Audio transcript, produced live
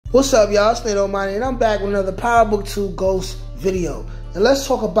What's up, y'all? It's Nate Money, and I'm back with another Power Book 2 Ghost video. And let's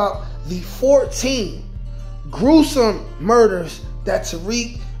talk about the 14 gruesome murders that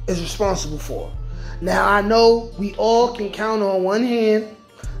Tariq is responsible for. Now, I know we all can count on one hand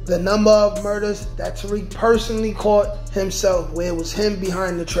the number of murders that Tariq personally caught himself, where it was him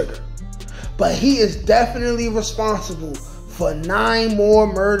behind the trigger. But he is definitely responsible for 9 more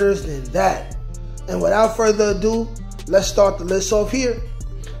murders than that. And without further ado, let's start the list off here.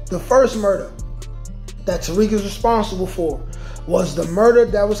 The first murder that Tariq is responsible for was the murder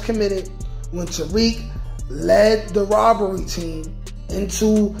that was committed when Tariq led the robbery team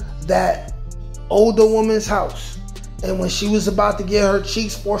into that older woman's house. And when she was about to get her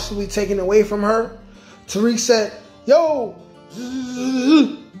cheeks forcibly taken away from her, Tariq said, "Yo,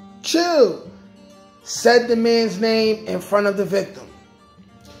 chill," said the man's name in front of the victim.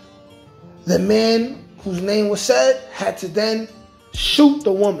 The man whose name was said had to then shoot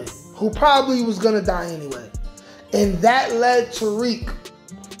the woman, who probably was going to die anyway. And that led Tariq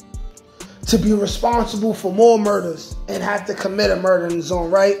to be responsible for more murders and have to commit a murder in his own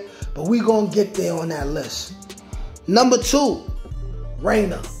right. But we going to get there on that list. Number 2,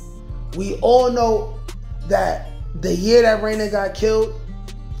 Raina. We all know that the year that Raina got killed,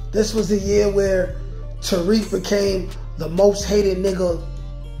 this was the year where Tariq became the most hated nigga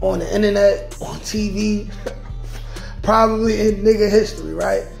on the internet, on TV, probably in nigga history,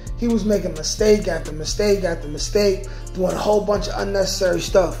 right? He was making mistake after mistake after mistake, doing a whole bunch of unnecessary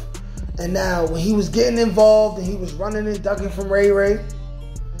stuff. And now when he was getting involved and he was running and ducking from Ray Ray,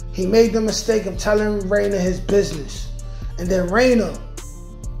 he made the mistake of telling Raina his business. And then Raina,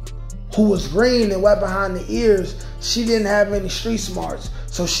 who was green and wet behind the ears, she didn't have any street smarts.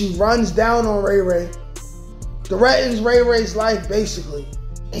 So she runs down on Ray Ray, threatens Ray Ray's life basically,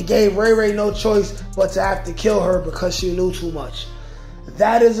 and gave Ray Ray no choice but to have to kill her because she knew too much.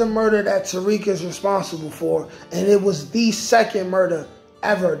 That is a murder that Tariq is responsible for, and it was the second murder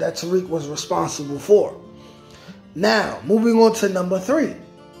ever that Tariq was responsible for. Now, moving on to number 3,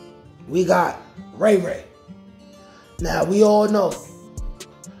 we got Ray Ray. Now, we all know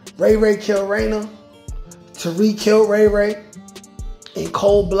Ray Ray killed Raina, Tariq killed Ray Ray in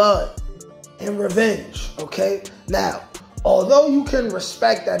cold blood, in revenge, okay? Now, although you can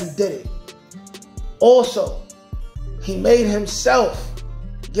respect that he did it, also, he made himself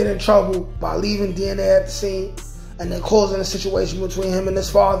get in trouble by leaving DNA at the scene and then causing a situation between him and his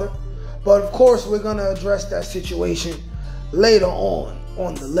father. But of course, we're going to address that situation later on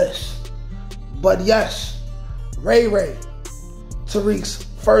the list. But yes, Ray Ray, Tariq's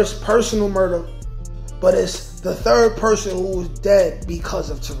first personal murder, but it's the third person who was dead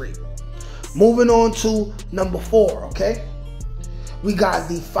because of Tariq. Moving on to number 4, okay? We got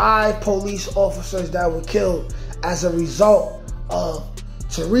the 5 police officers that were killed as a result of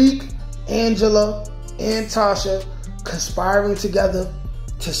Tariq, Angela, and Tasha conspiring together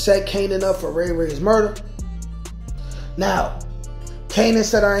to set Kanan up for Ray Ray's murder. Now, Kanan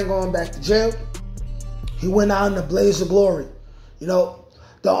said, "I ain't going back to jail." He went out in a blaze of glory. You know,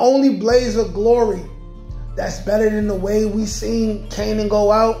 the only blaze of glory that's better than the way we seen Kanan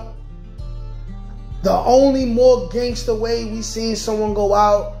go out, the only more gangster way we seen someone go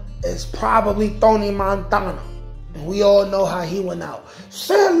out is probably Tony Montana. And we all know how he went out.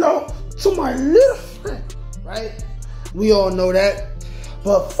 "Say hello to my little friend," right? We all know that.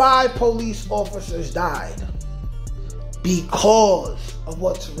 But 5 police officers died because of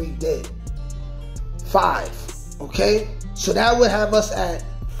what Tariq did. 5, okay? So that would have us at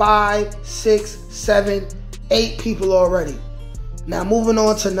 5, 6, 7, 8 people already. Now moving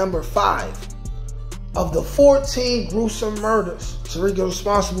on to number 5. Of the 14 gruesome murders Tariq is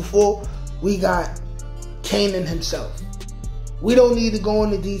responsible for, we got Kanan himself. We don't need to go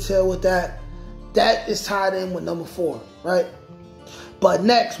into detail with that. That is tied in with number 4, right? But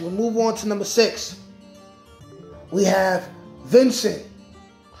next, we'll move on to number 6. We have Vincent.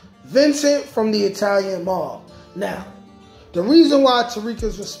 Vincent from the Italian mob. Now, the reason why Tariq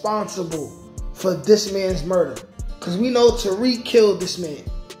is responsible for this man's murder, because we know Tariq killed this man.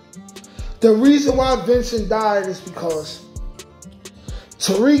 The reason why Vincent died is because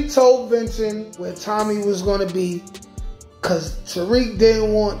Tariq told Vincent where Tommy was going to be, because Tariq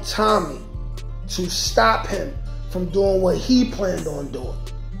didn't want Tommy to stop him from doing what he planned on doing.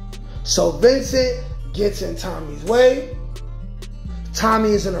 So Vincent gets in Tommy's way.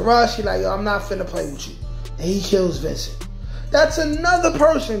 Tommy is in a rush. He's like, "Yo, I'm not finna play with you." And he kills Vincent. That's another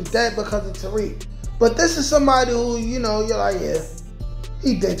person dead because of Tariq. But this is somebody who, you know, you're like, yeah,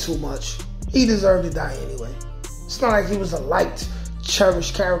 he did too much. He deserved to die anyway. It's not like he was a liked,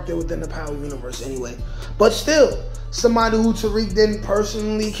 cherished character within the Power universe anyway. But still, somebody who Tariq didn't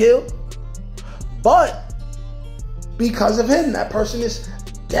personally kill. But because of him, that person is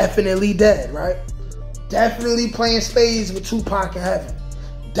definitely dead, right? Definitely playing spades with Tupac in heaven.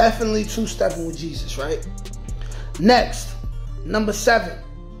 Definitely two-stepping with Jesus, right? Next, number 7,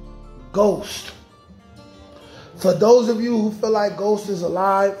 Ghost. For those of you who feel like Ghost is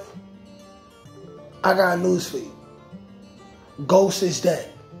alive, I got news for you. Ghost is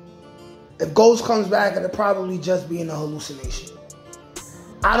dead. If Ghost comes back, it'll probably just be in a hallucination.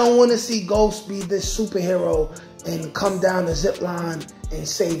 I don't want to see Ghost be this superhero and come down the zip line and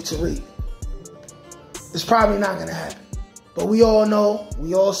save Tariq. It's probably not going to happen. But we all know,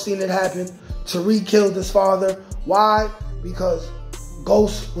 we all seen it happen. Tariq killed his father. Why? Because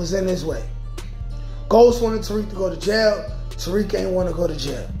Ghost was in his way. Ghost wanted Tariq to go to jail. Tariq ain't want to go to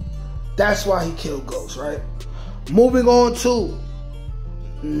jail. That's why he killed Ghost, right? Moving on to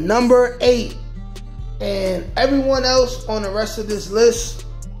number 8. And everyone else on the rest of this list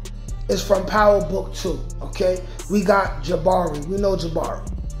is from Power Book 2, okay? We got Jabari. We know Jabari.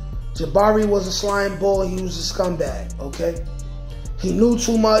 Jabari was a slime ball. He was a scumbag, okay? He knew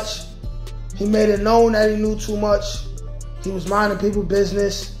too much. He made it known that he knew too much. He was minding people's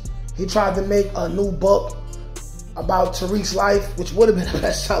business. He tried to make a new book about Tariq's life, which would have been a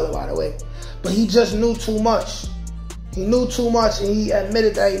bestseller, by the way. But he just knew too much. He knew too much, and he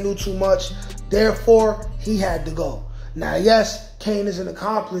admitted that he knew too much. Therefore, he had to go. Now, yes, Kane is an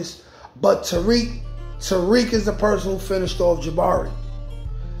accomplice, but Tariq is the person who finished off Jabari.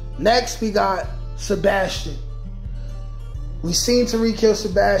 Next, we got Sebastian. We seen Tariq kill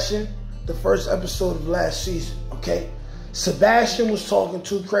Sebastian the first episode of last season, okay? Sebastian was talking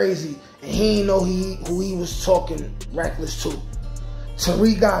too crazy, and he didn't know who he was talking reckless to.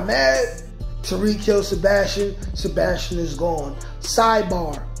 Tariq got mad. Tariq killed Sebastian. Sebastian is gone.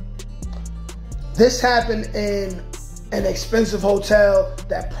 Sidebar. This happened in an expensive hotel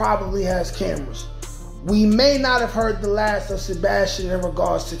that probably has cameras. We may not have heard the last of Sebastian in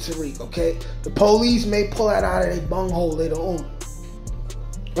regards to Tariq, okay? The police may pull that out of their bunghole later on,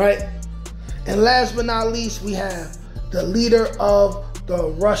 right? And last but not least, we have the leader of the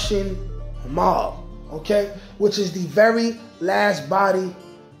Russian mob, okay? Which is the very last body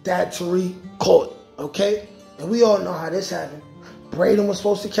that Tariq caught, okay? And we all know how this happened. Braden was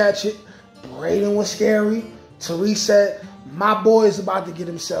supposed to catch it. Braden was scary. Tariq said, my boy is about to get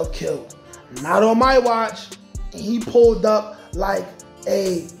himself killed. Not on my watch. And he pulled up like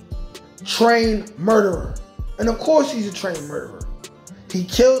a trained murderer. And of course he's a trained murderer. He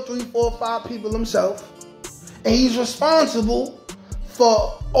killed 3, 4, 5 people himself. And he's responsible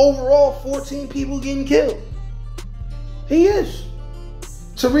for overall 14 people getting killed. He is.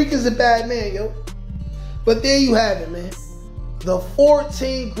 Tariq is a bad man, yo. But there you have it, man. The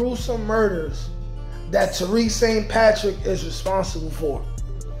 14 gruesome murders that Tariq St. Patrick is responsible for.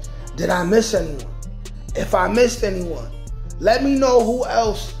 Did I miss anyone? If I missed anyone, let me know who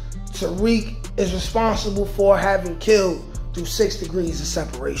else Tariq is responsible for having killed through 6 degrees of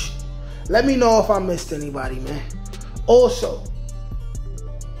separation. Let me know if I missed anybody, man. Also,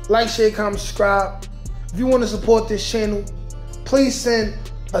 like, share, comment, subscribe. If you want to support this channel, please send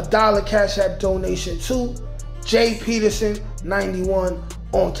a $1 Cash App donation to J Peterson 91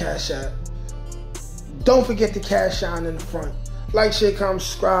 on Cash App. Don't forget the cash sign in the front. Like, share, comment,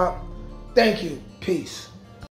 subscribe. Thank you. Peace.